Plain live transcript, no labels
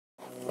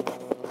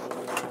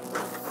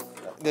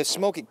The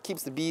smoke, it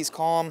keeps the bees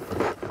calm,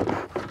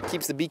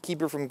 keeps the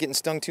beekeeper from getting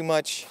stung too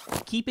much.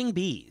 Keeping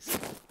bees.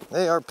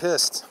 They are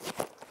pissed.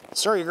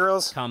 Sorry,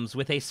 girls. Comes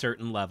with a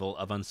certain level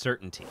of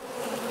uncertainty.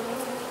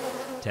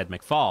 Ted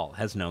McFall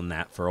has known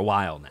that for a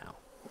while now.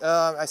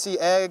 I see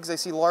eggs, I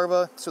see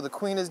larvae, so the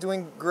queen is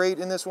doing great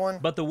in this one.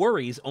 But the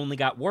worries only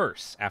got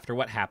worse after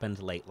what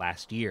happened late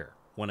last year.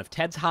 One of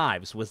Ted's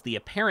hives was the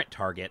apparent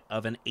target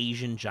of an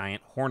Asian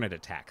giant hornet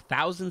attack.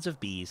 Thousands of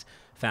bees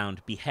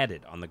found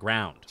beheaded on the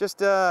ground. Just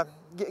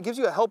gives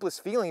you a helpless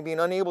feeling being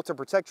unable to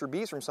protect your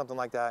bees from something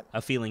like that.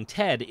 A feeling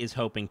Ted is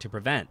hoping to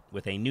prevent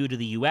with a new to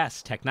the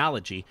U.S.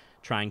 technology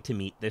trying to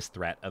meet this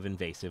threat of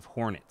invasive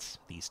hornets,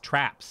 these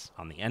traps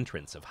on the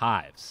entrance of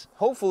hives.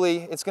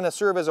 Hopefully, it's going to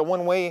serve as a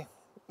one-way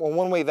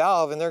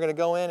valve, and they're going to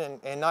go in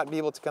and not be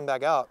able to come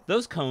back out.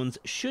 Those cones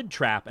should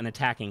trap an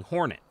attacking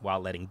hornet while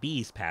letting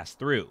bees pass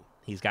through.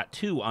 He's got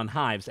 2 on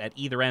hives at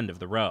either end of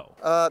the row.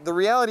 The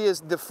reality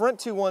is the front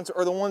 2 ones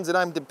are the ones that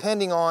I'm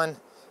depending on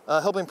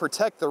helping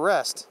protect the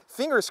rest.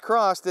 Fingers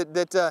crossed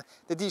that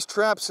these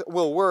traps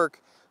will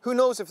work. Who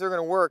knows if they're going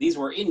to work? These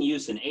were in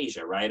use in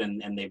Asia, right?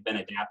 And they've been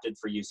adapted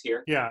for use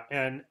here? Yeah,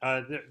 and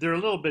they're a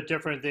little bit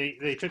different.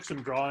 They took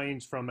some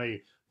drawings from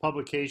a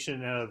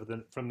publication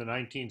from the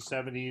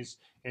 1970s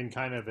and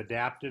kind of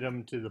adapted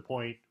them to the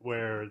point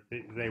where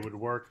they would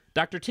work.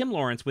 Dr. Tim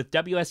Lawrence with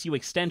WSU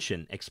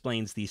Extension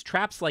explains these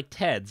traps like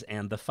Ted's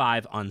and the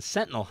 5 on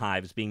Sentinel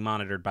hives being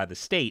monitored by the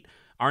state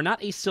are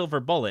not a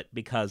silver bullet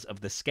because of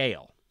the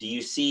scale. Do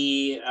you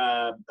see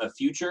a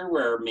future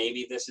where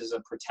maybe this is a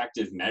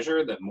protective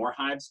measure that more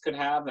hives could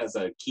have as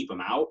a keep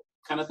them out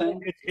kind of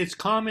thing? It's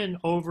common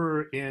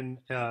over in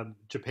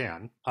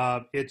Japan.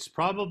 It's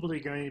probably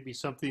going to be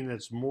something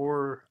that's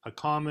more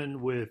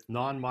common with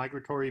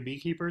non-migratory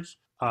beekeepers.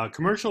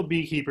 Commercial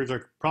beekeepers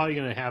are probably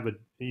going to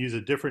use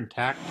a different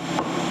tack.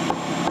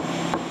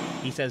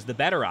 He says the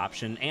better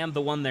option, and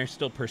the one they're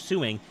still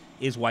pursuing,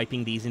 is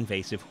wiping these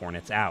invasive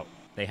hornets out.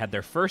 They had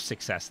their first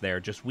success there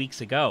just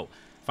weeks ago,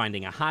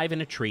 finding a hive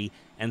in a tree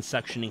and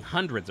suctioning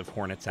hundreds of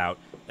hornets out,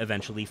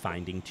 eventually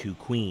finding 2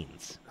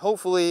 queens.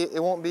 Hopefully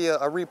it won't be a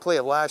replay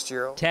of last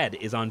year. Ted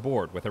is on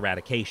board with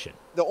eradication.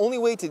 The only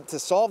way to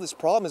solve this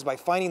problem is by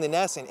finding the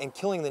nests and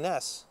killing the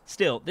nests.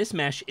 Still, this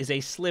mesh is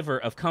a sliver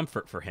of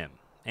comfort for him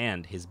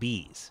and his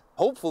bees.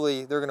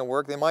 Hopefully they're going to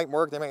work. They might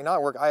work, they might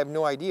not work. I have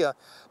no idea.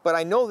 But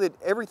I know that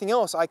everything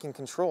else I can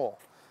control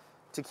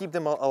to keep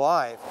them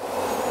alive.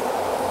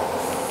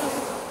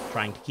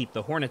 Trying to keep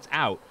the hornets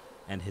out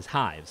and his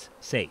hives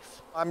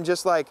safe. I'm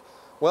just like,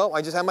 well,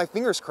 I just have my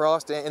fingers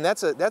crossed, and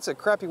that's a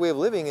crappy way of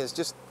living, is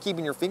just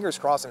keeping your fingers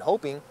crossed and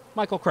hoping.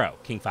 Michael Crow,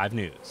 King 5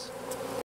 News.